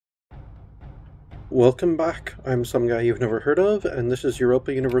Welcome back. I'm some guy you've never heard of, and this is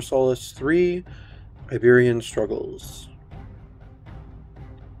Europa Universalis 3 Iberian Struggles.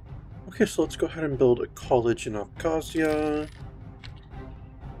 Okay, so let's go ahead and build a college in Abkhazia.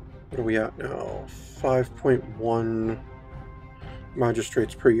 What are we at now? 5.1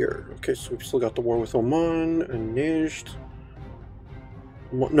 magistrates per year. Okay, so we've still got the war with Oman and Najd.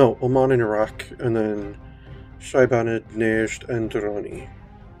 No, Oman and Iraq, and then Shaibanid, Najd, and Durrani.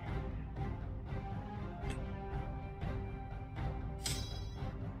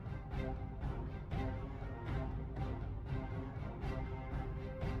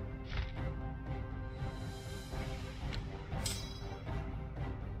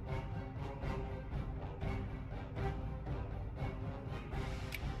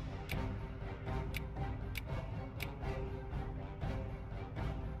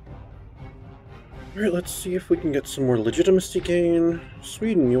 Alright, let's see if we can get some more legitimacy gain.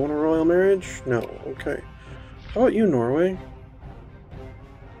 Sweden, you want a royal marriage? No, okay. How about you, Norway?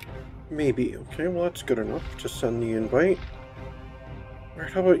 Maybe. Okay, well that's good enough to send the invite.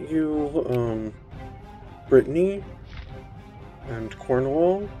 Alright, how about you, Brittany and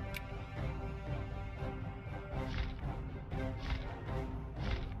Cornwall?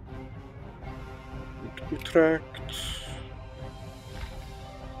 And Utrecht.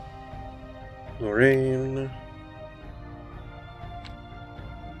 Lorraine.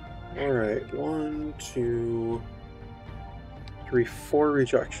 Alright, 1, 2, 3, 4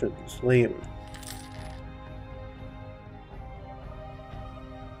 rejections. Lame.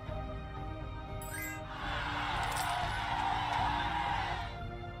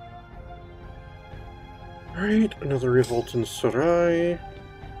 Alright, another revolt in Sarai.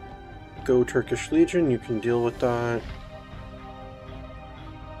 Go Turkish Legion, you can deal with that.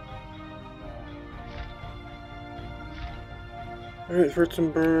 Alright,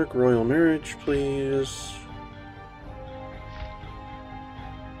 Württemberg, royal marriage, please.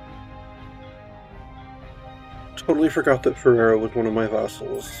 Totally forgot that Ferrero was one of my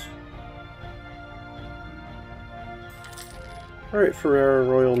vassals. Alright, Ferrero,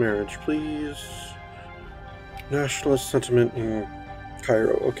 royal marriage, please. Nationalist sentiment in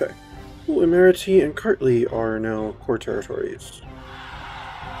Cairo, okay. Ooh, Emirati and Kartli are now core territories.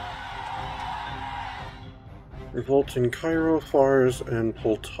 Revolt in Cairo, Fars, and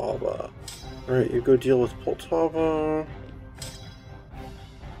Poltava. Alright, you go deal with Poltava.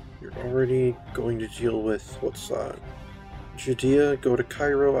 You're already going to deal with, what's that? Judea, go to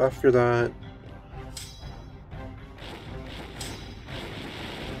Cairo after that.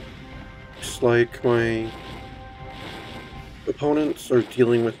 Looks like my opponents are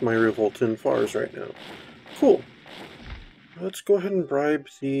dealing with my revolt in Fars right now. Cool. Let's go ahead and bribe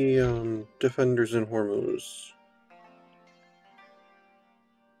the defenders in Hormuz.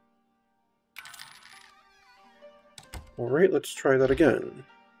 Alright, let's try that again.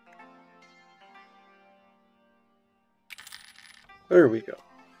 There we go.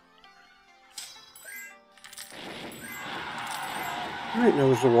 Alright, now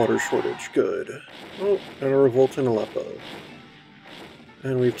there's a water shortage. Good. Oh, and a revolt in Aleppo.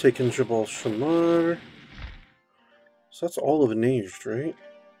 And we've taken Jabal Shamar. So that's all of Najd, right?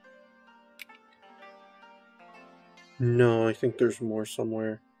 No, I think there's more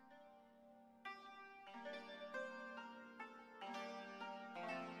somewhere.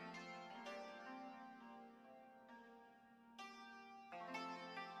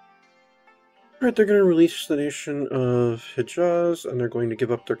 Alright, they're going to release the nation of Hijaz, and they're going to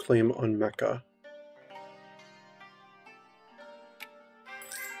give up their claim on Mecca.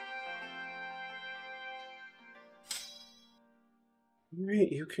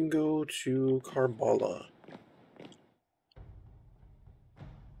 Alright, you can go to Karbala.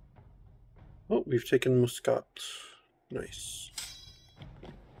 Oh, we've taken Muscat. Nice.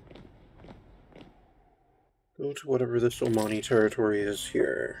 Go to whatever this Omani territory is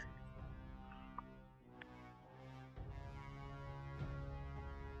here.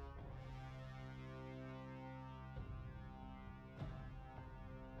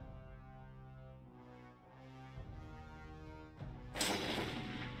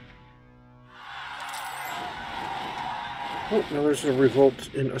 Oh, now there's a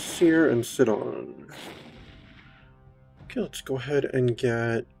revolt in Asir and Sidon. Okay, let's go ahead and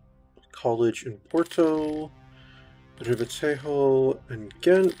get college in Porto, Rivetejo and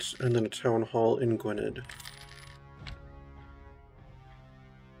Ghent, and then a town hall in Gwynedd.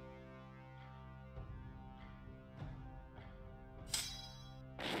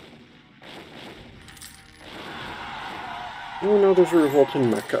 Oh, now there's a revolt in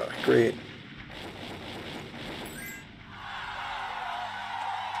Mecca. Great.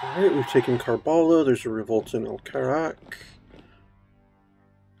 Alright, we've taken Karbala. There's a revolt in El-Karak.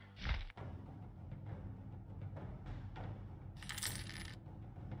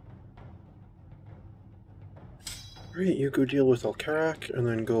 Alright, you go deal with El-Karak, and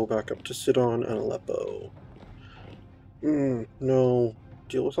then go back up to Sidon and Aleppo. No.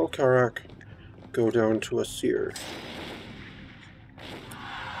 Deal with El-Karak. Go down to Asir.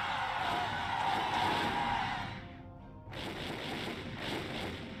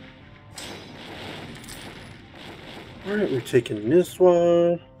 Alright, we've taken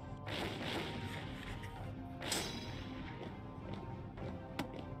Nizwa.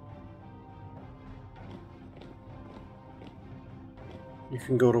 You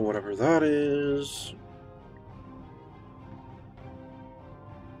can go to whatever that is.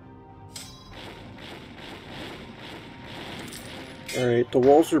 Alright, the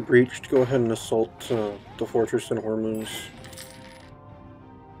walls are breached. Go ahead and assault the fortress in Hormuz.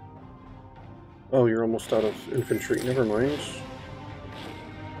 Oh, you're almost out of infantry. Never mind.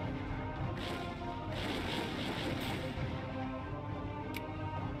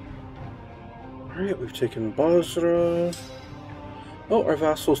 Alright, we've taken Basra. Oh, our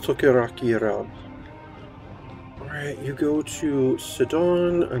vassals took Iraqi Arab. Alright, you go to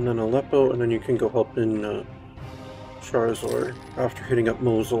Sidon, and then Aleppo, and then you can go help in Charazor after hitting up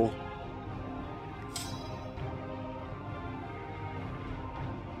Mosul.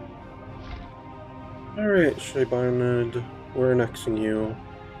 Alright, Shaybanid, we're annexing you.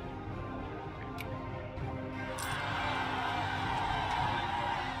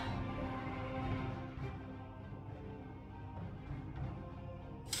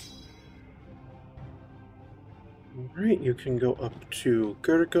 Alright, you can go up to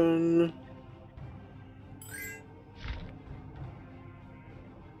Gurgun.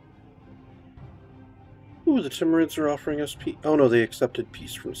 Ooh, the Timurids are offering us peace. Oh no, they accepted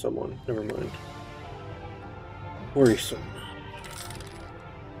peace from someone. Never mind. Worrisome.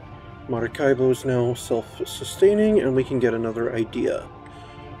 Maracaibo is now self-sustaining, and we can get another idea.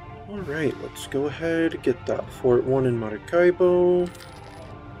 Alright, let's go ahead, get that Fort 1 in Maracaibo.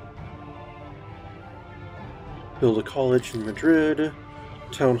 Build a college in Madrid,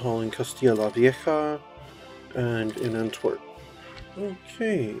 town hall in Castilla la Vieja, and in Antwerp.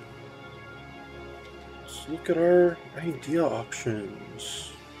 Okay. Let's look at our idea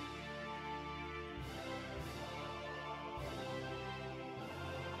options.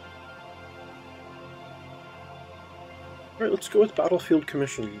 Alright, let's go with battlefield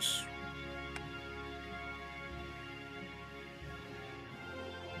commissions.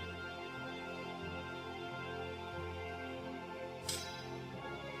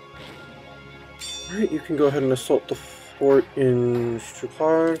 Alright, you can go ahead and assault the fort in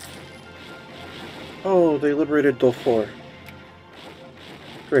Shukar. Oh, they liberated Dolfor.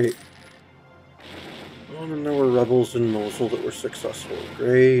 Great. Oh, and there were rebels in Mosul that were successful.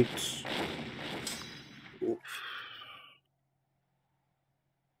 Great. Oof.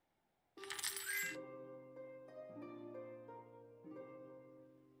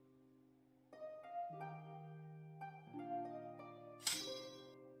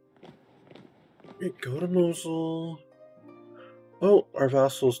 Right, go to Mosul. Oh, our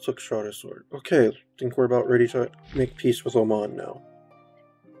vassals took Charazor. Okay, I think we're about ready to make peace with Oman now.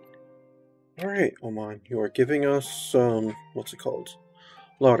 Alright, Oman, you are giving us, what's it called?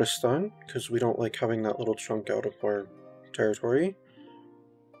 Laristan, because we don't like having that little chunk out of our territory.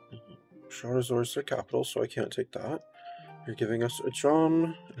 Charazor is their capital, so I can't take that. You're giving us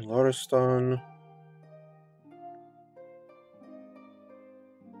Ajam and Laristan.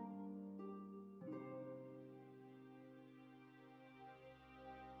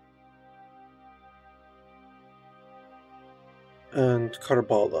 And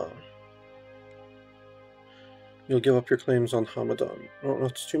Karbala. You'll give up your claims on Hamadan. Oh,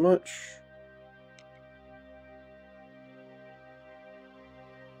 that's too much.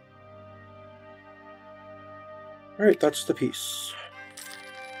 Alright, that's the peace.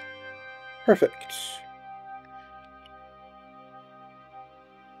 Perfect.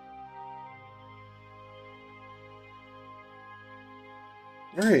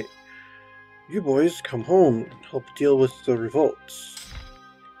 Alright. You boys come home and help deal with the revolts.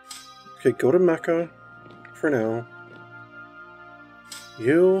 Okay, go to Mecca for now.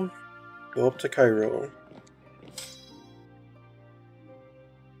 You go up to Cairo.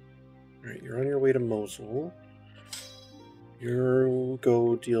 Alright, you're on your way to Mosul. You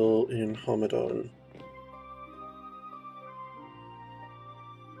go deal in Hamadan.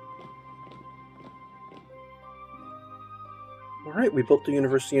 Alright, we built the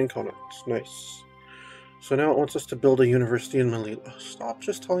university in Connacht. Nice. So now it wants us to build a university in Melilla. Stop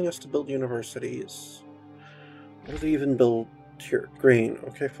just telling us to build universities. What do they even build here? Grain.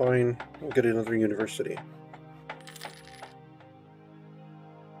 Okay, fine. We'll get another university.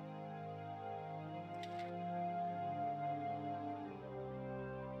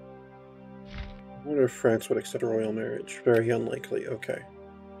 I wonder if France would accept a royal marriage. Very unlikely. Okay.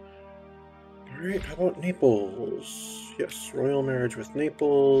 Alright, how about Naples? Yes, royal marriage with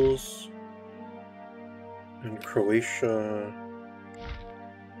Naples. And Croatia.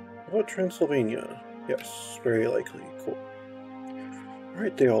 How about Transylvania? Yes, very likely. Cool.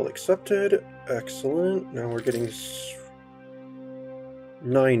 Alright, they all accepted. Excellent. Now we're getting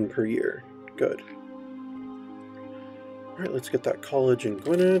 9 per year. Good. Alright, let's get that college in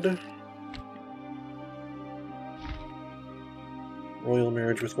Gwynedd. Royal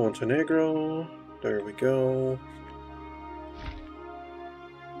marriage with Montenegro. There we go.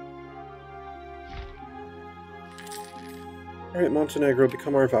 Alright, Montenegro,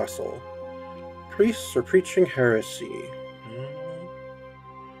 become our vassal. Priests are preaching heresy.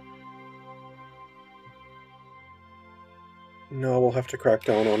 No, we'll have to crack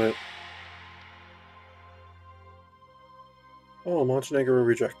down on it. Oh, Montenegro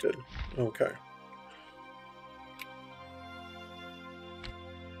rejected. Okay.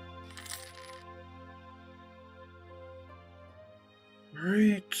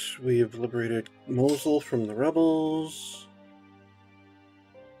 Alright, we have liberated Mosul from the rebels.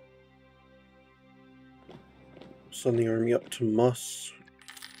 Send the army up to Mus.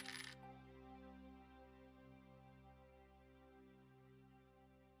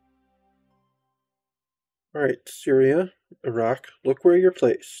 Alright, Syria, Iraq, look where you're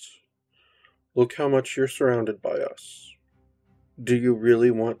placed. Look how much you're surrounded by us. Do you really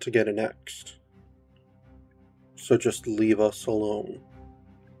want to get annexed? So just leave us alone.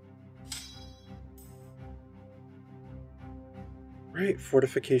 Right,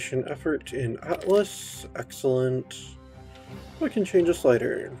 fortification effort in Atlas. Excellent. We can change a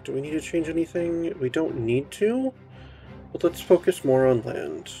slider. Do we need to change anything? We don't need to, but let's focus more on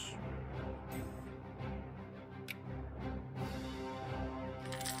land.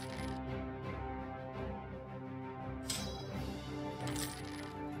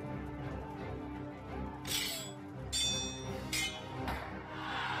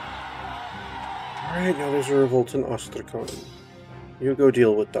 Alright, now there's a revolt in Ostrakhan. You go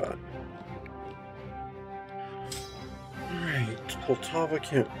deal with that. Alright, Poltava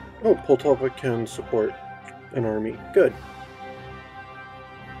can't... Oh, Poltava can support an army. Good.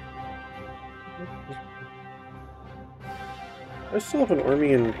 I still have an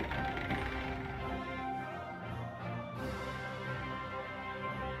army in...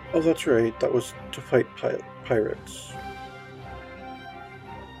 Oh, that's right. That was to fight pirates.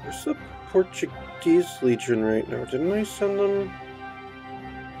 Where's the Portuguese Legion right now? Didn't I send them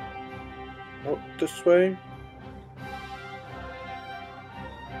out this way?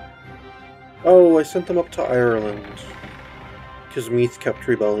 Oh, I sent them up to Ireland. Because Meath kept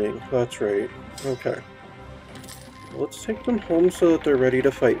rebelling. That's right. Okay. Let's take them home so that they're ready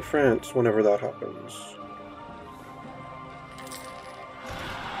to fight France whenever that happens.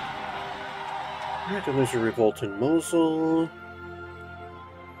 Alright, and there's a revolt in Mosul.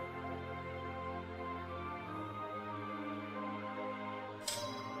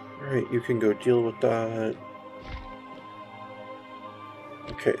 Alright, you can go deal with that.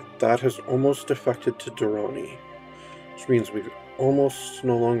 Okay, that has almost defected to Durrani, which means we almost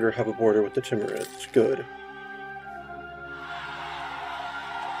no longer have a border with the Timurids. Good.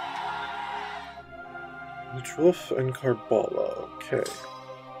 Mitruf and Karbala, okay.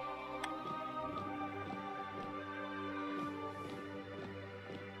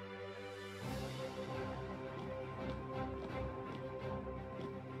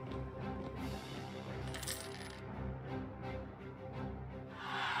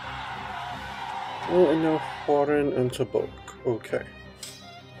 Oh, and now Huaran and Tabuk. Okay.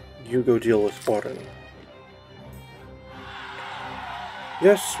 You go deal with Huaran.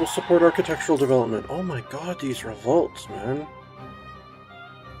 Yes, we'll support architectural development. Oh my god, these revolts, man.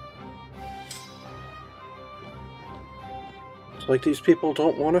 It's like these people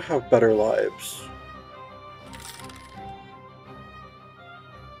don't want to have better lives.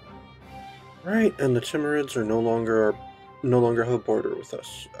 Right, and the Timurids are no longer have a border with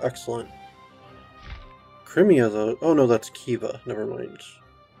us. Excellent. Crimea, though. Oh no, that's Khiva. Never mind.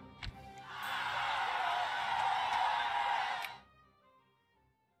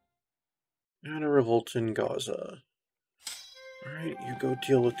 And a revolt in Gaza. Alright, you go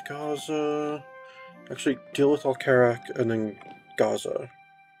deal with Gaza. Actually, deal with Al-Karak and then Gaza.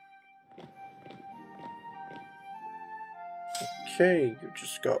 Okay, you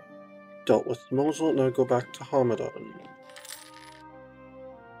just got dealt with Mosul, now go back to Hamadan.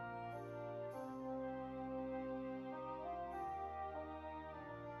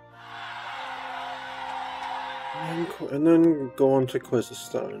 And then go on to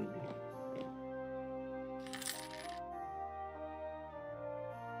Khuzestan.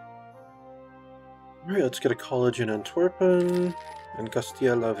 Alright, let's get a college in Antwerpen, and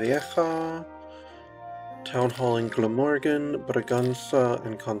Castilla la Vieja, town hall in Glamorgan, Braganza,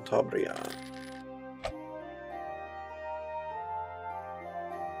 and Cantabria.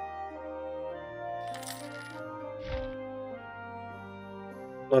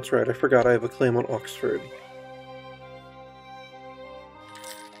 That's right, I forgot I have a claim on Oxford.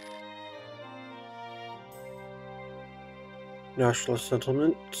 Nationalist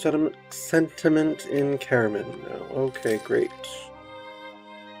sentiment in Caraman now. Okay, great.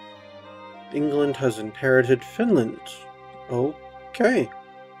 England has inherited Finland. Okay.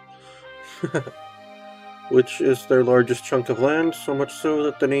 Which is their largest chunk of land, so much so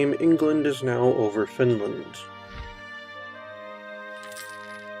that the name England is now over Finland.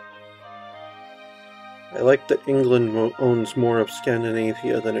 I like that England owns more of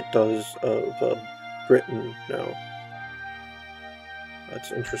Scandinavia than it does of Britain now.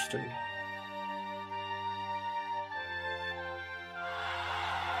 That's interesting.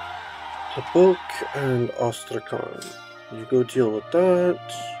 Tabuk and Astrakhan. You go deal with that.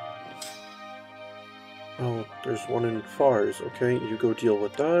 Oh, there's one in Fars. Okay, you go deal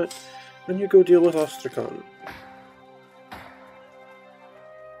with that. And you go deal with Astrakhan.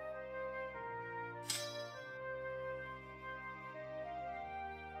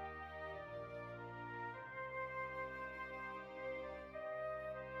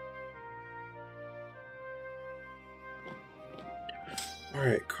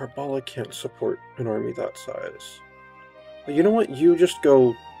 Alright, Karbala can't support an army that size. But you know what? You just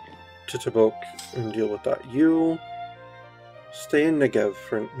go to Tabuk and deal with that. You stay in Negev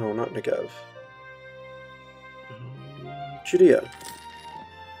for... No, not Negev. Judea.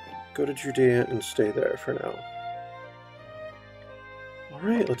 Go to Judea and stay there for now.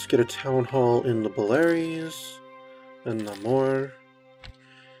 Alright, let's get a town hall in the Baleares and Namur.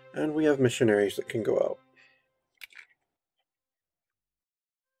 And we have missionaries that can go out.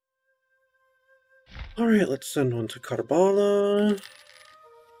 Alright, let's send one to Karbala.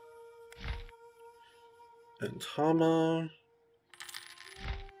 And Hama.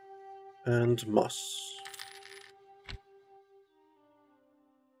 And Mus.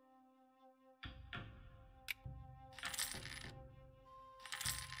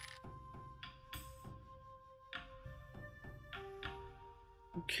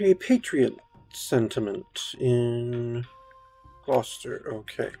 Okay, Patriot sentiment in Gloucester.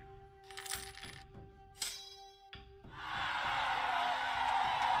 Okay.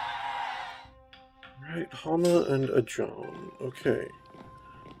 Right, Hama and Ajan. Okay.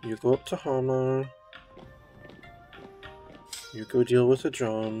 You go up to Hama. You go deal with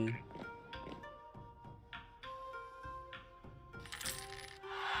Ajan.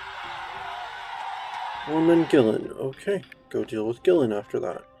 And then Gillen. Okay, go deal with Gillen after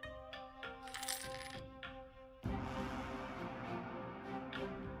that.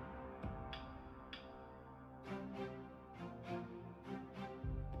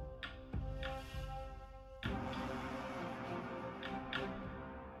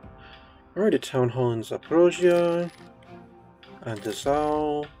 Alright, a town hall in Zaporozhye, and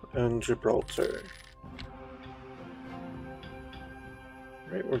Dessau, and Gibraltar.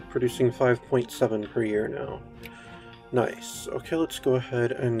 Right, we're producing 5.7 per year now. Nice. Okay, let's go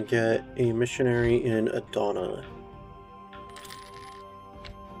ahead and get a missionary in Adana.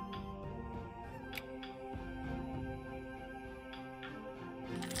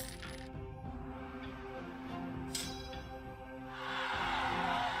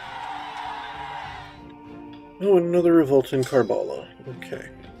 Oh, another revolt in Karbala. Okay.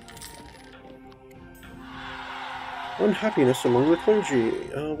 Unhappiness among the clergy.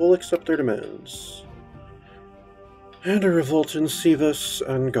 We'll accept their demands. And a revolt in Sivas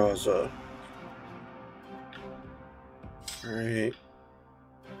and Gaza. Alright.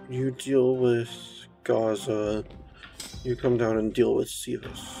 You deal with Gaza. You come down and deal with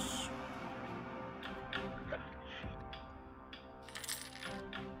Sivas.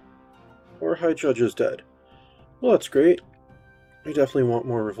 Our High Judge is dead. Well, that's great. We definitely want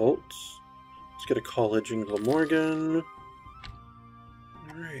more revolts. Let's get a college in Glamorgan.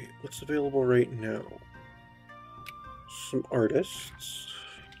 Alright, what's available right now? Some artists.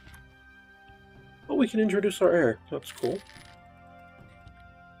 Oh, we can introduce our heir. That's cool.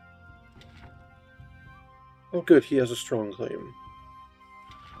 Oh good, he has a strong claim.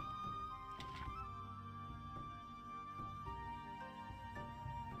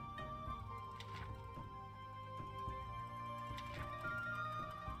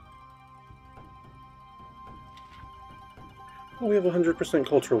 Oh, we have 100%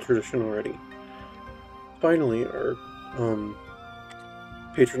 cultural tradition already. Finally, our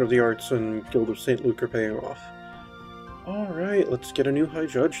Patron of the Arts and Guild of St. Luke are paying off. Alright, let's get a new High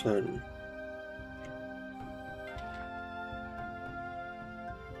Judge then.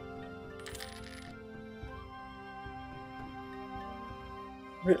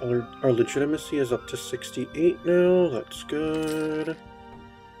 Right, our legitimacy is up to 68 now, that's good.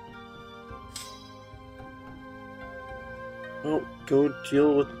 Oh, go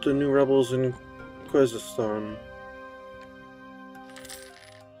deal with the new rebels in Quezistan.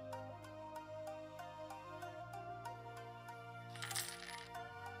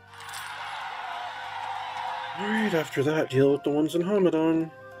 Alright, after that, deal with the ones in Hamadan.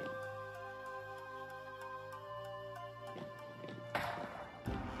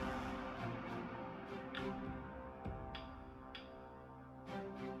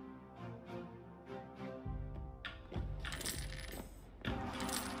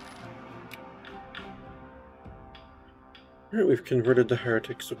 Alright, we've converted the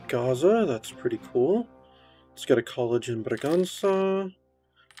heretics of Gaza, that's pretty cool. Let's get a college in Braganza,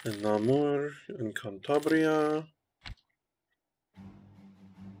 in Namur, in Cantabria.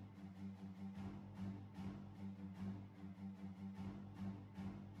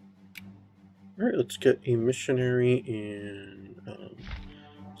 Alright, let's get a missionary in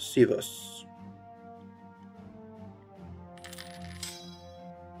Sivas.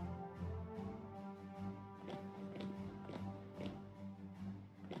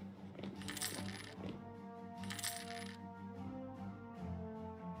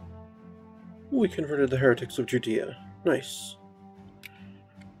 We converted the heretics of Judea. Nice.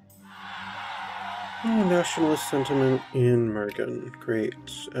 Oh, nationalist sentiment in Mergen. Great.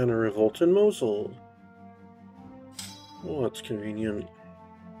 And a revolt in Mosul. Oh, that's convenient.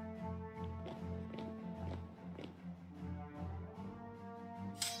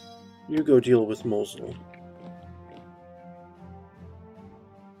 You go deal with Mosul.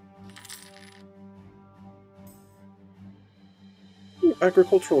 Ooh,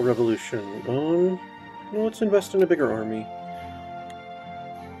 agricultural revolution. Well, let's invest in a bigger army.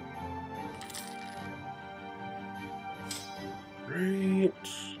 Right.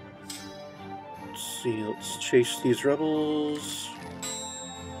 Let's see, let's chase these rebels.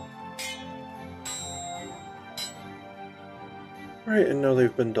 Right, and now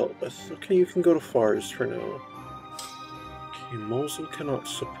they've been dealt with. Okay, you can go to Fars for now. Okay, Mosul cannot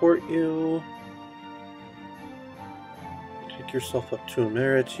support you. Take yourself up to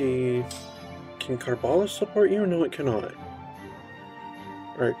Emirati. Can Karbala support you? No, it cannot.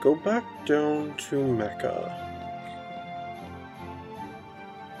 Alright, go back down to Mecca.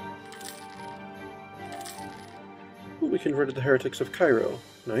 Ooh, we converted the heretics of Cairo.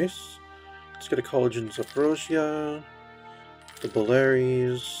 Nice. Let's get a college in Zaporozhye, the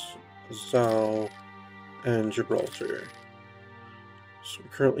Baleares, Zao, and Gibraltar. So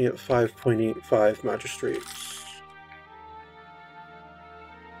we're currently at 5.85 magistrates.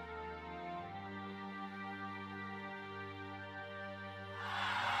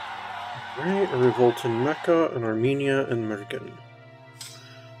 Right, a revolt in Mecca, and Armenia, and Mergen.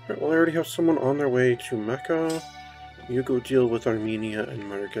 Right, well, I already have someone on their way to Mecca. You go deal with Armenia and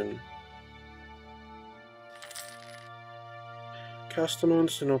Mergen. Kastamon,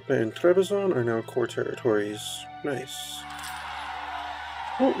 Sinope, and Trebizond are now core territories. Nice.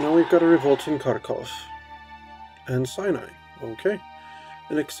 Oh, now we've got a revolt in Kharkov. And Sinai. Okay.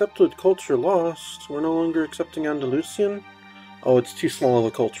 An accepted culture lost. We're no longer accepting Andalusian. Oh, it's too small of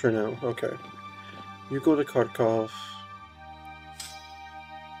a culture now. Okay. You go to Kharkov.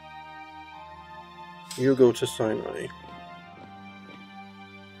 You go to Sinai.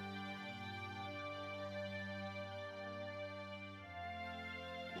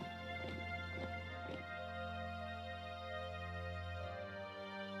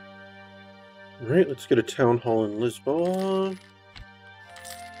 Alright, let's get a town hall in Lisboa.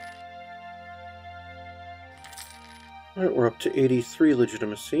 Alright, we're up to 83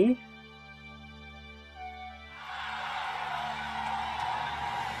 legitimacy.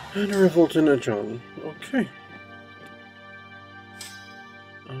 And a revolt in Ajan. Okay.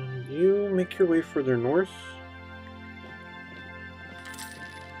 You make your way further north.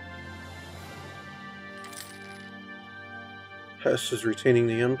 Hesse is retaining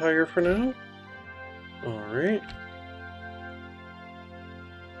the empire for now. Alright.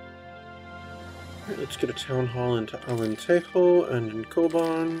 Alright, let's get a town hall into Alentejo and in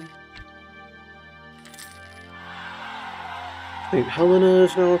Koban. St. Helena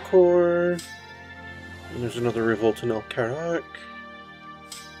is now a core. And there's another revolt in El Karak.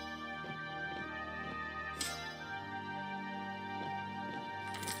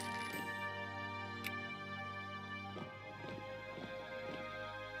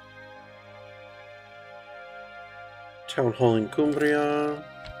 Town Hall in Cumbria.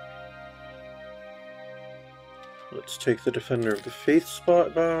 Let's take the Defender of the Faith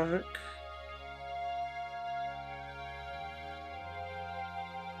spot back.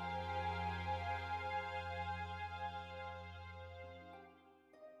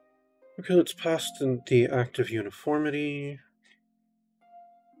 Okay, let's pass the Act of Uniformity.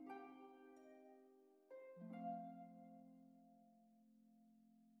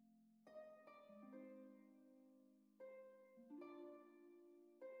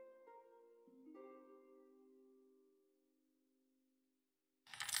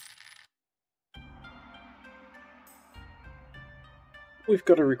 We've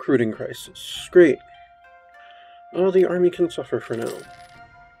got a recruiting crisis. Great. Oh, the army can suffer for now.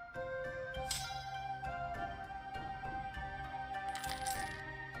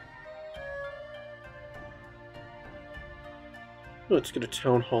 Let's get a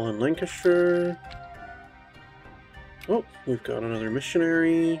town hall in Lancashire. Oh, we've got another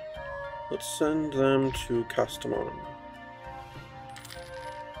missionary. Let's send them to Castamon.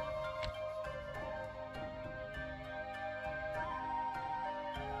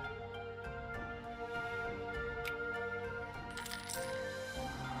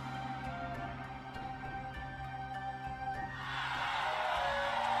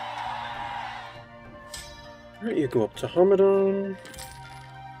 Alright, you go up to Hamadan.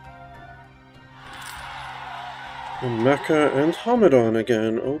 And Mecca and Hamadan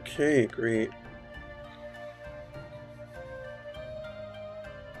again. Okay, great.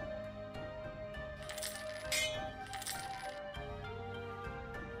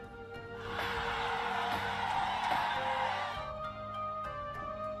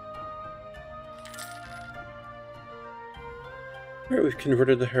 Alright, we've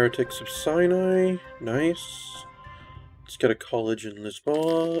converted the heretics of Sinai. Nice. Let's get a college in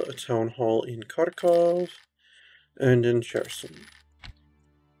Lisboa, a town hall in Kharkov, and in Cherson.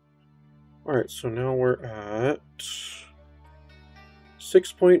 Alright, so now we're at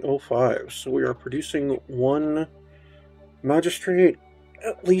 6.05. So we are producing one magistrate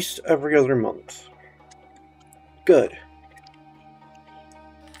at least every other month. Good.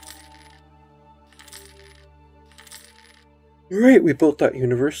 Alright, we built that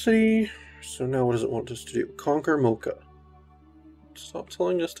university. So now what does it want us to do? Conquer Mocha. Stop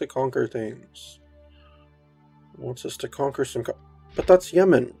telling us to conquer things. It wants us to conquer some... But that's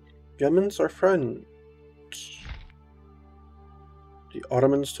Yemen. Yemen's our friend. The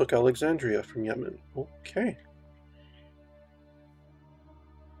Ottomans took Alexandria from Yemen. Okay.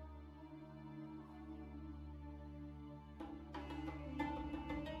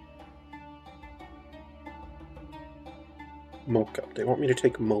 Mocha. They want me to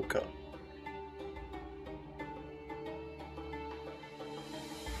take Mocha.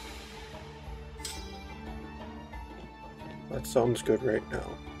 That sounds good right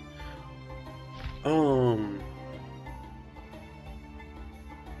now.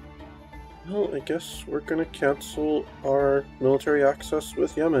 Well, I guess we're gonna cancel our military access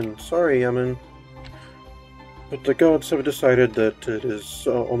with Yemen. Sorry, Yemen. But the gods have decided that it is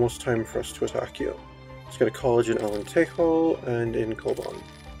almost time for us to attack you. Let's get a college in Alentejo and in Koban.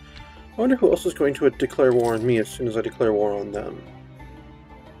 I wonder who else is going to declare war on me as soon as I declare war on them.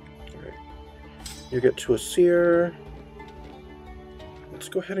 Alright. You get to Asir. Let's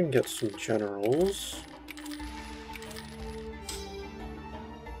go ahead and get some generals.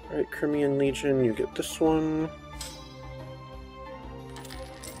 Alright, Crimean Legion, you get this one.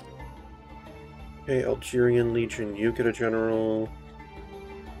 Okay, Algerian Legion, you get a general.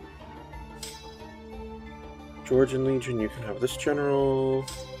 Georgian Legion, you can have this general.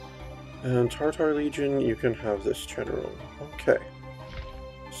 And Tartar Legion, you can have this general. Okay.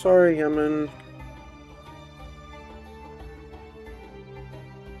 Sorry, Yemen.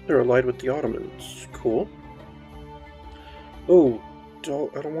 They're allied with the Ottomans. Cool. Oh,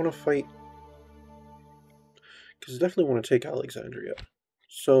 I don't want to fight. Because I definitely want to take Alexandria.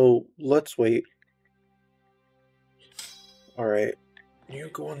 So, let's wait. Alright. You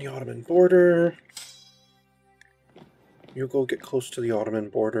go on the Ottoman border. You go get close to the Ottoman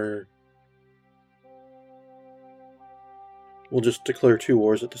border. We'll just declare 2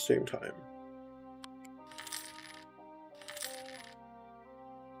 wars at the same time.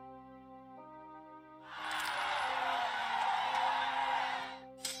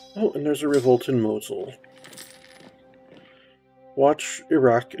 Oh, and there's a revolt in Mosul. Watch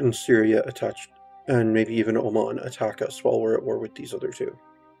Iraq and Syria attach, and maybe even Oman attack us while we're at war with these other 2.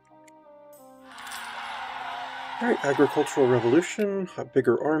 Alright, agricultural revolution, a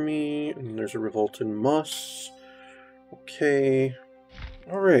bigger army, and there's a revolt in Mus. Okay.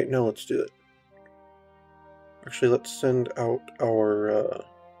 Alright, now let's do it. Actually, let's send out our...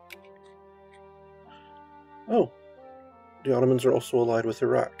 Oh, the Ottomans are also allied with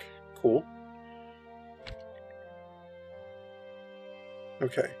Iraq. Cool.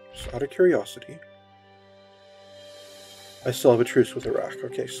 Okay, so out of curiosity... I still have a truce with Iraq.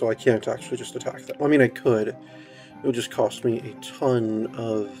 Okay, so I can't actually just attack them. I mean, I could. It would just cost me a ton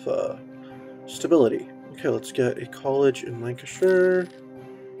of stability. Okay, let's get a college in Lancashire,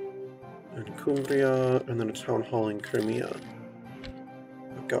 and Cumbria, and then a town hall in Crimea.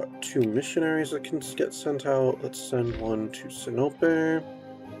 I've got 2 missionaries that can get sent out. Let's send one to Sinope,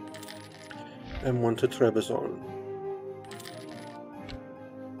 and one to Trebizond.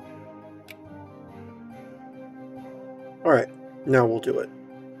 Alright, now we'll do it.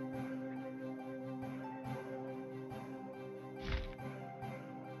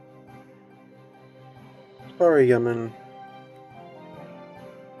 Sorry, Yemen.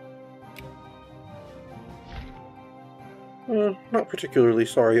 Not particularly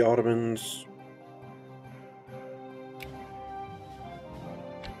sorry, Ottomans.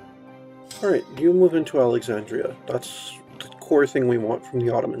 Alright, you move into Alexandria. That's the core thing we want from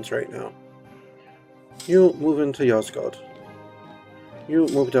the Ottomans right now. You move into Yozgad. You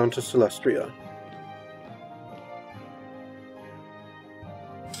move down to Silestria.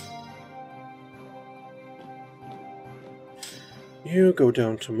 You go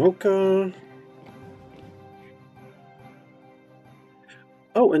down to Mocha.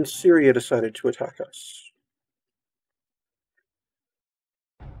 Oh, and Syria decided to attack us.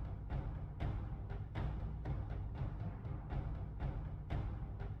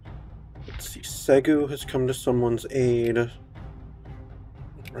 Let's see, Segu has come to someone's aid.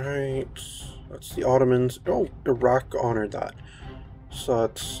 Right, that's the Ottomans. Oh, Iraq honored that. So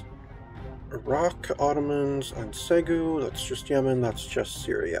that's Iraq, Ottomans, and Segu. That's just Yemen, that's just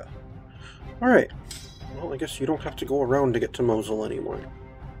Syria. Alright, well, I guess you don't have to go around to get to Mosul anymore.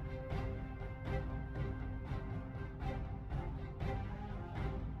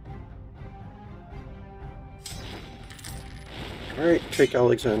 Alright, take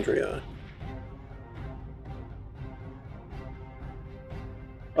Alexandria.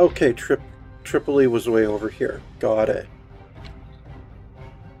 Okay, Tripoli was way over here. Got it.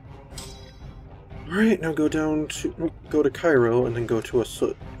 Alright, now go to Cairo and then go to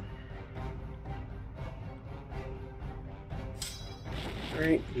Asut.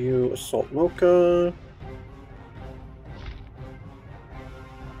 Alright, you assault Mocha.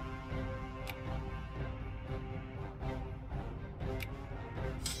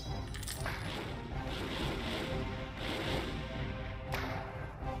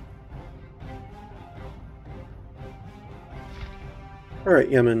 Alright,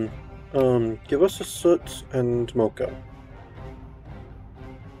 Yemen. Give us Asut and Mocha.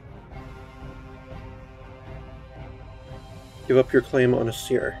 Give up your claim on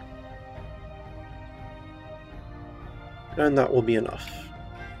Asir. And that will be enough.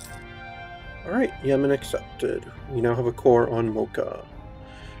 Alright, Yemen accepted. We now have a core on Mocha.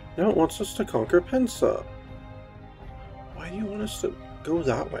 Now it wants us to conquer Pensa. Why do you want us to go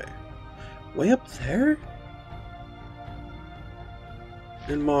that way? Way up there?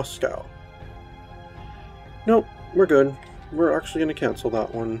 In Moscow. Nope, we're good. We're actually going to cancel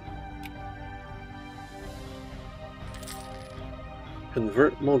that one.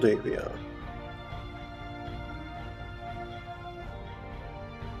 Convert Moldavia.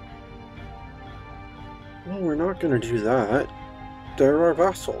 Well, we're not going to do that. They're our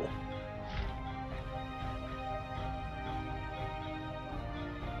vassal.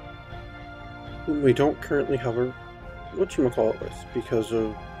 Whom we don't currently have a whatchamacallit with because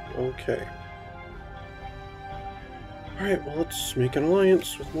of... okay. Alright, well, let's make an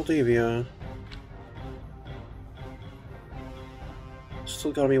alliance with Moldavia.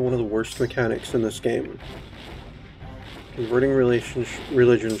 Still gotta be one of the worst mechanics in this game. Converting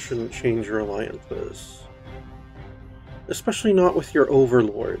religion shouldn't change your alliances. Especially not with your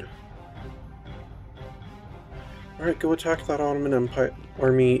overlord. Alright, go attack that Ottoman Empire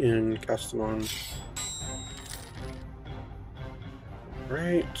army in Kastamon.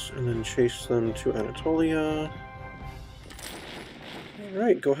 Right, and then chase them to Anatolia.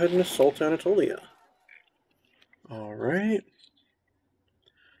 Alright, go ahead and assault Anatolia. Alright.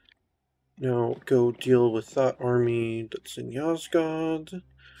 Now go deal with that army that's in Yozgad.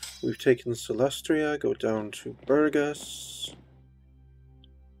 We've taken Silestria, go down to Burgas.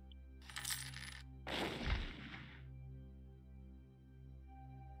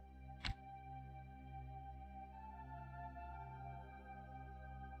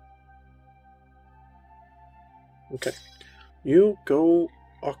 Okay, you go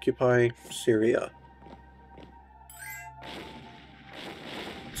occupy Syria.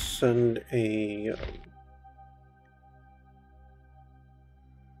 send a...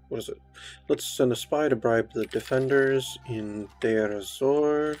 what is it? Let's send a spy to bribe the defenders in Deir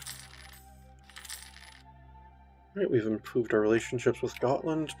ez-Zor. Right, we've improved our relationships with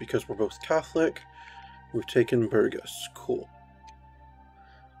Gotland because we're both Catholic. We've taken Burgos. Cool.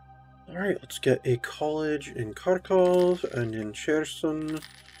 Alright, let's get a college in Kharkov and in Cherson,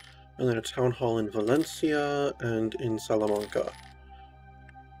 and then a town hall in Valencia and in Salamanca.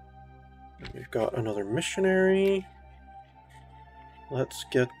 And we've got another missionary. Let's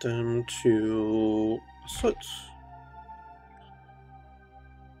get them to Soot.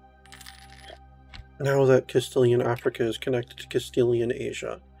 Now that Castilian Africa is connected to Castilian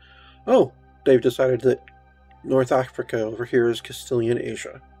Asia. Oh, they've decided that North Africa over here is Castilian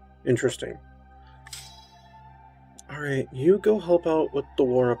Asia. Interesting. Alright, you go help out with the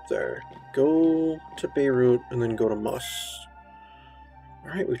war up there. Go to Beirut and then go to Mus.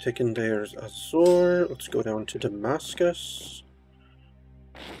 Alright, we've taken Deir ez-Zor. Let's go down to Damascus.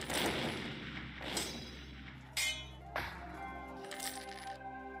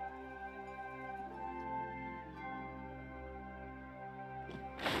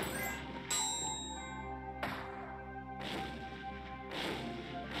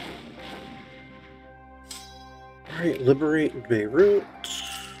 Alright, liberate Beirut.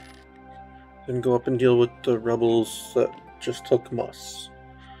 Then go up and deal with the rebels that just took Mus.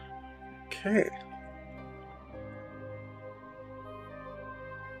 Okay.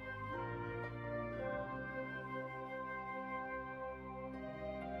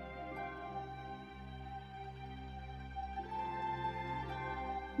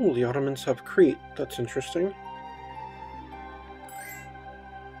 Ooh, the Ottomans have Crete. That's interesting.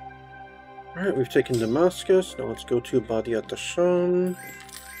 Alright, we've taken Damascus. Now let's go to Badiat Sham.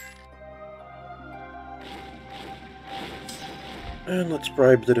 And let's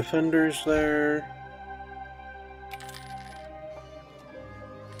bribe the defenders there.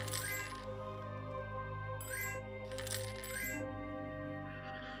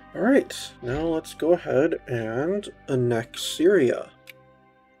 Alright, now let's go ahead and annex Syria.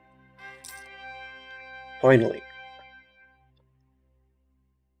 Finally.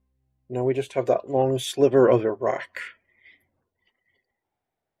 Now we just have that long sliver of Iraq.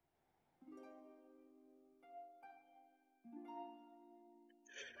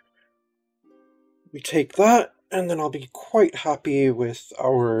 We take that, and then I'll be quite happy with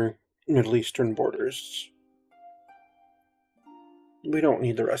our Middle Eastern borders. We don't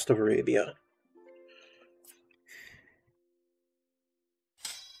need the rest of Arabia.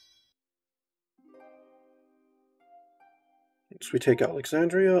 Once we take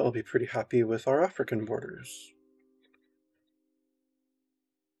Alexandria, I'll be pretty happy with our African borders.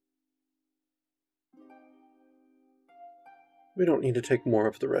 We don't need to take more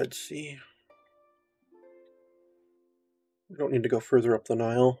of the Red Sea. We don't need to go further up the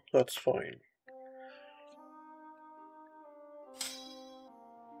Nile. That's fine.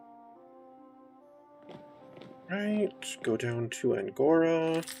 Right, go down to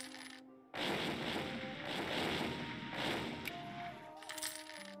Angora.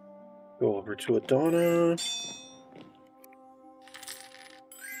 Go over to Adana.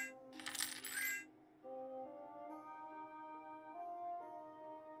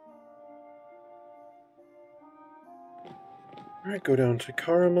 Alright, go down to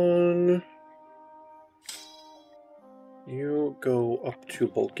Karaman. You go up to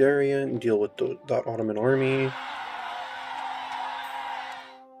Bulgaria and deal with that Ottoman army.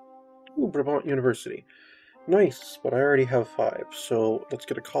 Ooh, Brabant University. Nice, but I already have 5, so let's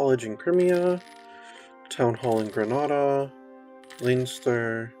get a college in Crimea, town hall in Granada,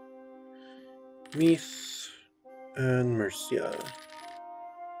 Leinster, Meath, and Murcia.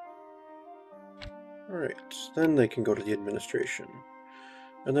 Alright, then they can go to the administration.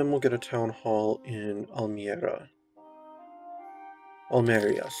 And then we'll get a town hall in Almeria,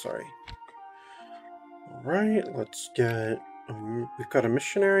 sorry. Alright, let's get... we've got a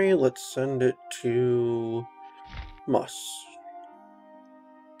missionary, let's send it to Mus.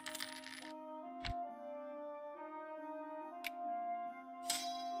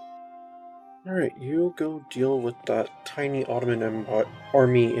 Alright, you go deal with that tiny Ottoman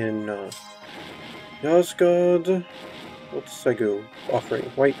army in Yazgad. What's Segu offering?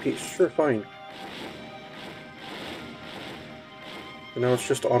 White peace. Sure, fine. And now it's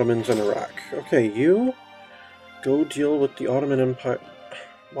just Ottomans in Iraq. Okay, you go deal with the Ottoman Empire.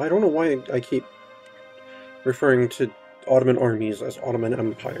 Well, I don't know why I keep referring to Ottoman armies as Ottoman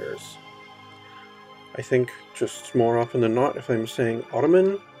empires. I think just more often than not, if I'm saying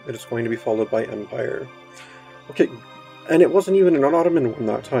Ottoman, it is going to be followed by Empire. Okay, And it wasn't even an Ottoman one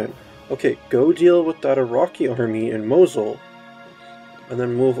that time. Okay, go deal with that Iraqi army in Mosul, and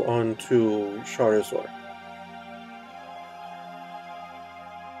then move on to Shahrazad.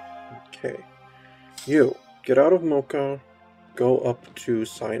 Okay. You, get out of Mocha, go up to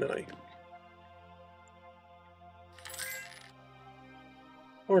Sinai.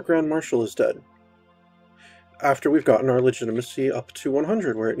 Our Grand Marshal is dead. After we've gotten our legitimacy up to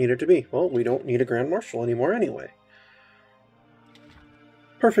 100 where it needed to be. Well, we don't need a Grand Marshal anymore anyway.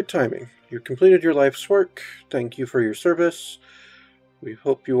 Perfect timing. You completed your life's work. Thank you for your service. We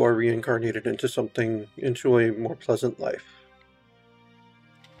hope you are reincarnated into a more pleasant life.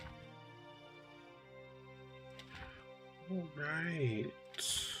 Alright.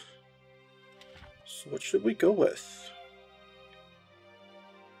 So what should we go with?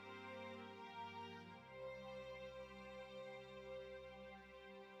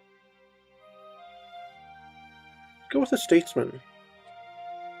 Go with a statesman.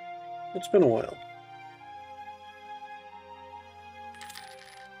 It's been a while.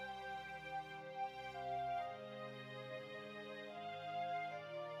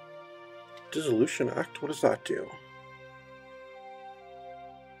 Dissolution Act? What does that do?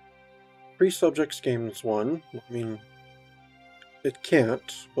 3 subjects gains 1. I mean, it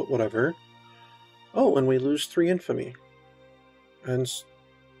can't, but whatever. Oh, and we lose 3 infamy. And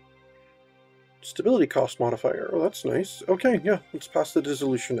stability cost modifier. Oh, that's nice. Okay, yeah, let's pass the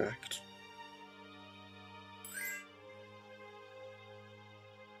Dissolution Act.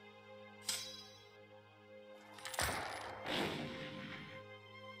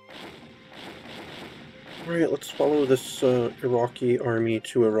 Alright, let's follow this Iraqi army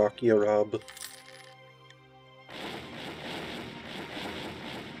to Iraqi Arab.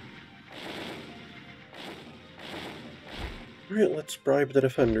 Alright, let's bribe the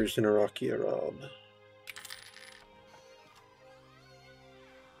defenders in Iraqi Arab.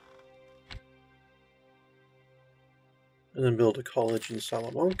 And then build a college in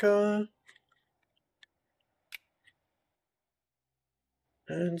Salamanca.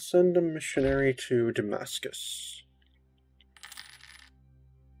 And send a missionary to Damascus.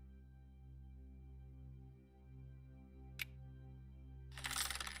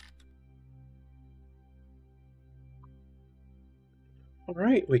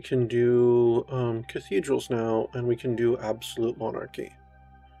 Alright, we can do cathedrals now, and we can do absolute monarchy.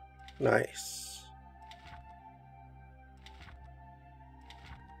 Nice.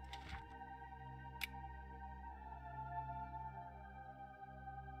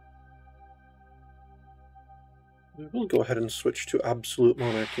 We will go ahead and switch to absolute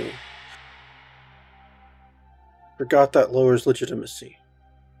monarchy. Forgot that lowers legitimacy.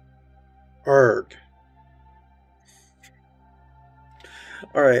 Arg.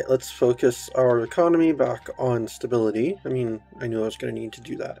 Alright, let's focus our economy back on stability. I mean, I knew I was going to need to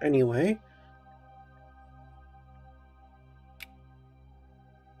do that anyway.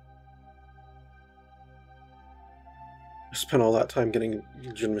 I spent all that time getting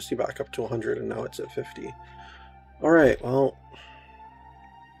legitimacy back up to 100, and now it's at 50. Alright, well,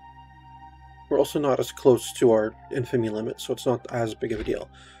 we're also not as close to our infamy limit, so it's not as big of a deal.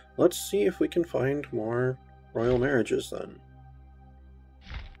 Let's see if we can find more royal marriages then.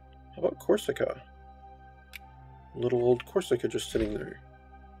 How about Corsica? Little old Corsica just sitting there.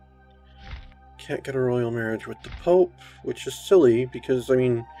 Can't get a royal marriage with the Pope, which is silly because, I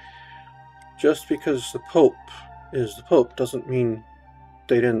mean, just because the Pope is the Pope doesn't mean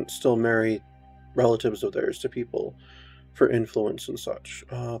they didn't still marry relatives of theirs to people for influence and such.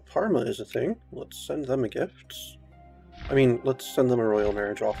 Parma is a thing. Let's send them a gift. I mean, let's send them a royal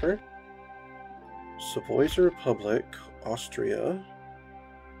marriage offer. Savoy's a republic. Austria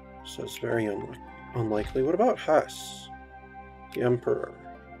says very unlikely. What about Hesse? The Emperor.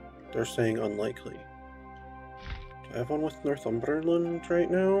 They're saying unlikely. Do I have one with Northumberland right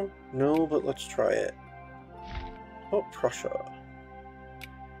now? No, but let's try it. Oh, Prussia.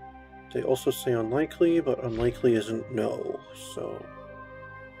 They also say unlikely, but unlikely isn't no, so...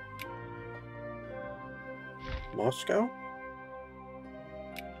 Moscow?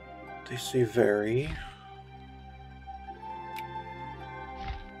 They say very.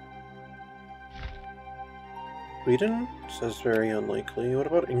 Sweden says very unlikely. What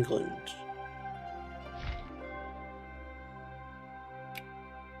about England?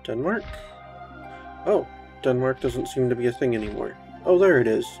 Denmark? Oh, Denmark doesn't seem to be a thing anymore. Oh, there it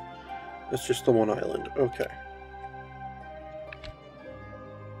is. It's just the one island. Okay.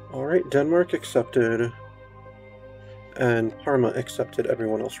 Alright, Denmark accepted. And Parma accepted,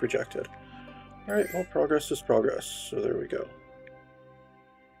 everyone else rejected. Alright, well, progress is progress. So there we go.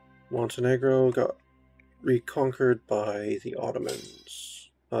 Montenegro got reconquered by the Ottomans.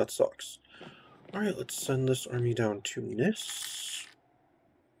 That sucks. Alright, let's send this army down to Nis.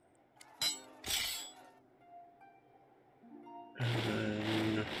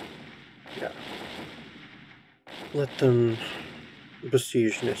 And yeah. Let them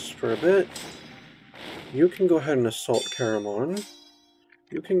besiege Nis for a bit. You can go ahead and assault Karaman.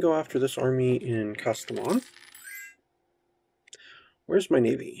 You can go after this army in Kastamon. Where's my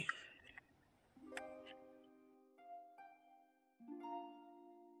navy?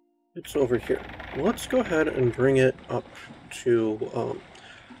 It's over here. Let's go ahead and bring it up to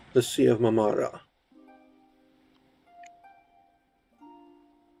the Sea of Mamara.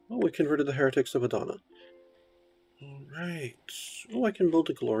 Oh, we converted the heretics of Adana. Alright. Oh, I can build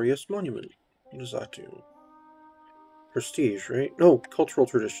a glorious monument. What does that do? Prestige, right? No, cultural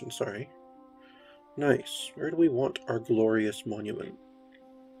tradition, sorry. Nice. Where do we want our glorious monument?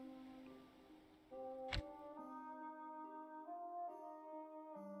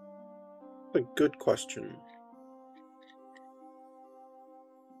 A good question.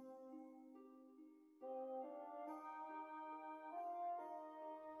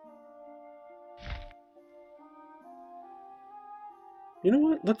 You know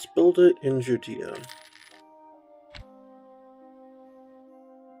what? Let's build it in Judea.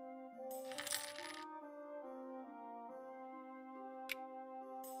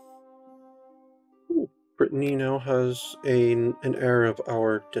 Ooh, Brittany now has an heir of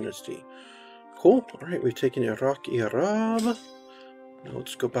our dynasty. Cool. Alright, we've taken Iraq, Arab. Now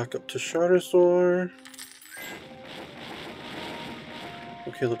let's go back up to Sharazor.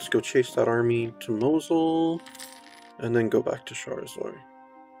 Okay, let's go chase that army to Mosul. And then go back to Sharazor.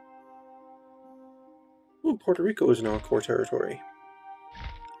 Oh, Puerto Rico is now a core territory.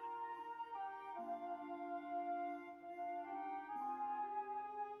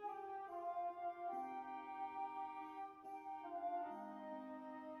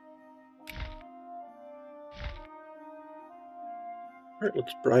 Alright,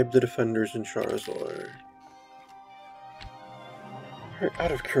 let's bribe the defenders in Sharazor. Alright,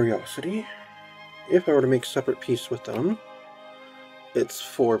 out of curiosity, if I were to make separate peace with them, it's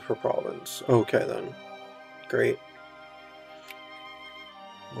 4 per province. Okay then. Great.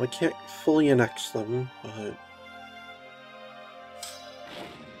 Well, I can't fully annex them, but...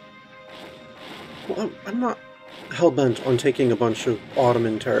 Well, I'm not hell-bent on taking a bunch of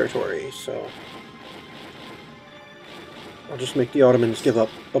Ottoman territory, so... I'll just make the Ottomans give up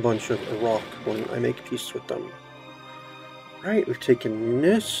a bunch of Iraq when I make peace with them. Right, we've taken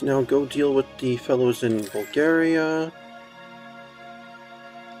this. Now go deal with the fellows in Bulgaria.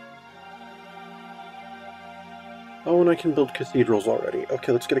 Oh, and I can build cathedrals already.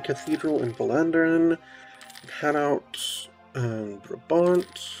 Okay, let's get a cathedral in Valanderen. Head out and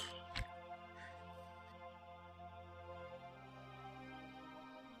Brabant.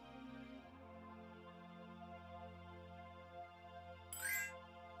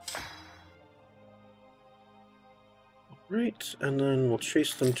 Right, and then we'll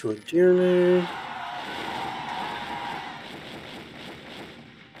chase them to Edirne.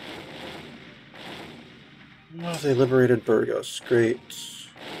 Oh, they liberated Burgos. Great.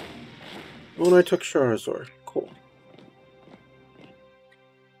 Oh, and I took Sharazor. Cool.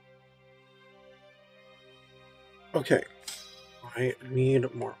 Okay. I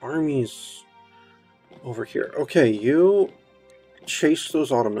need more armies over here. Okay, you chase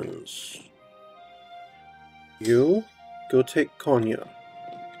those Ottomans. You go take Konya.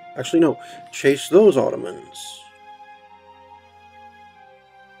 Actually, no. Chase those Ottomans.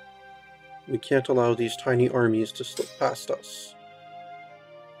 We can't allow these tiny armies to slip past us.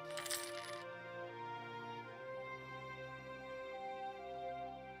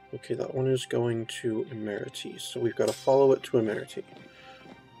 Okay, that one is going to Emeriti, so we've got to follow it to Emeriti.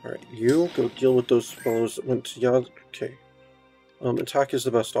 Alright, you go deal with those fellows that went to Yad. Okay. Attack is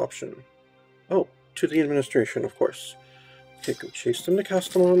the best option. Oh, to the administration, of course. Okay, go chase them to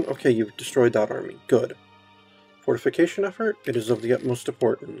Castamon. Okay, you've destroyed that army. Good. Fortification effort? It is of the utmost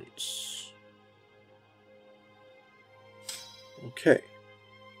importance. Okay.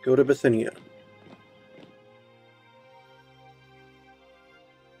 Go to Bithynia.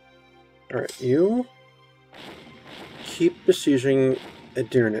 Alright, you keep besieging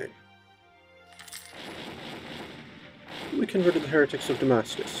Edirne. We converted the heretics of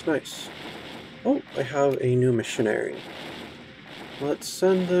Damascus. Nice. Oh, I have a new missionary. Let's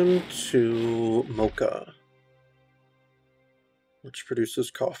send them to Mocha, which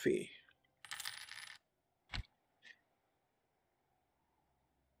produces coffee.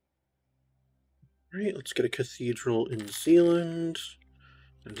 Alright, let's get a cathedral in Zealand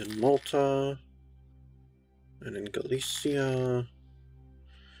and in Malta. and in Galicia.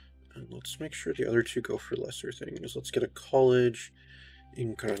 And let's make sure the other two go for lesser things. Let's get a college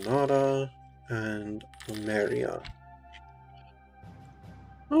in Granada and Almeria.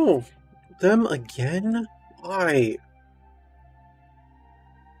 Oh, them again? Why?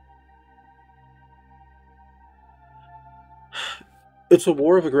 It's a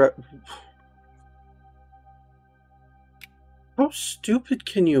war of aggression. How stupid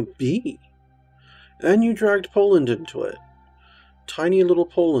can you be? And you dragged Poland into it. Tiny little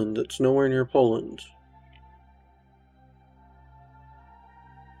Poland that's nowhere near Poland.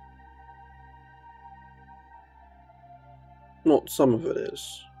 Well, some of it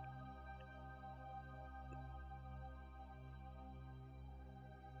is.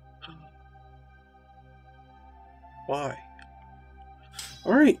 Why?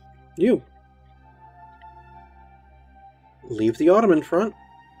 Alright, you. Leave the Ottoman front.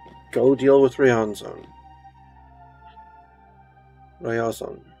 Go deal with Ryazan.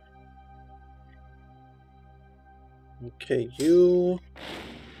 Okay, you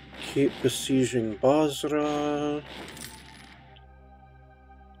keep besieging Basra.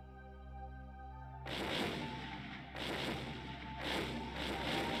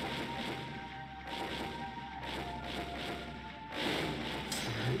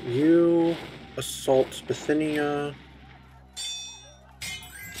 You assault Bithynia.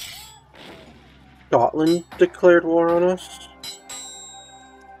 Scotland declared war on us.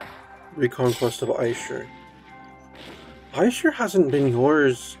 Reconquest of Ayrshire. Ayrshire hasn't been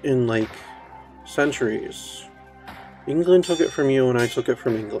yours in, like, centuries. England took it from you and I took it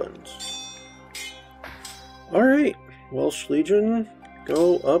from England. Alright, Welsh Legion,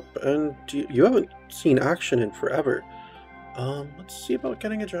 go up and... You haven't seen action in forever. Let's see about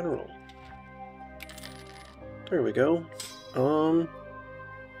getting a general. There we go.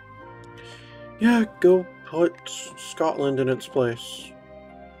 Yeah, go put Scotland in its place.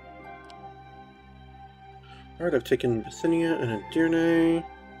 Alright, I've taken Bithynia and Edirne.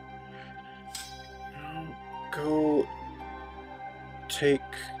 Go take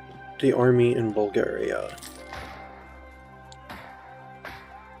the army in Bulgaria.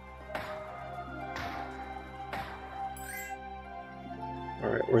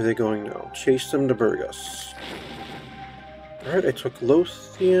 Alright, where are they going now? Chase them to Burgas. Alright, I took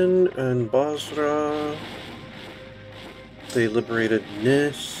Lothian and Basra. They liberated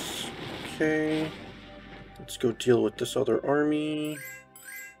Nis. Okay. Let's go deal with this other army.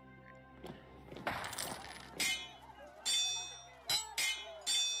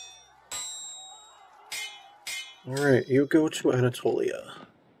 Alright, you go to Anatolia.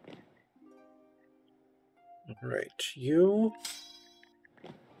 Alright, you...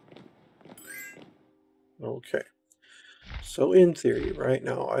 Okay. So in theory, right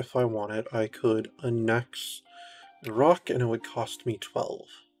now, if I wanted, I could annex Iraq and it would cost me 12.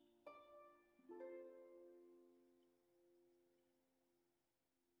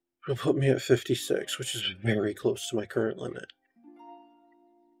 It'll put me at 56, which is very close to my current limit.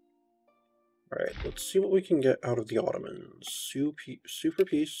 Alright, let's see what we can get out of the Ottomans. Super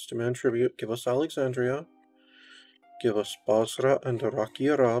peace, demand tribute, give us Alexandria, give us Basra and Iraqi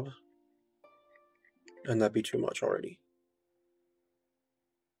Arab, and that'd be too much already.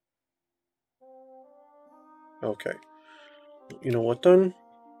 Okay. You know what then?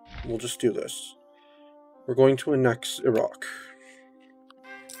 We'll just do this. We're going to annex Iraq.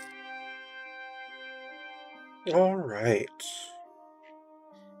 Alright.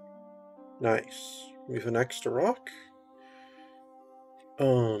 Nice. We've annexed Iraq.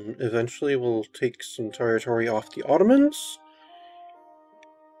 Eventually we'll take some territory off the Ottomans.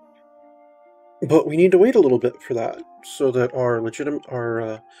 But we need to wait a little bit for that, so that our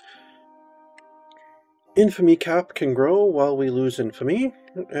infamy cap can grow while we lose infamy,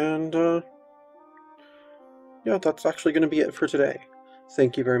 and yeah, that's actually going to be it for today.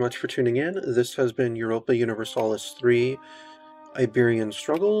 Thank you very much for tuning in. This has been Europa Universalis 3, Iberian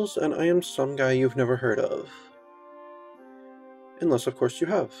Struggles, and I am some guy you've never heard of. Unless, of course, you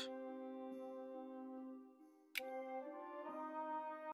have.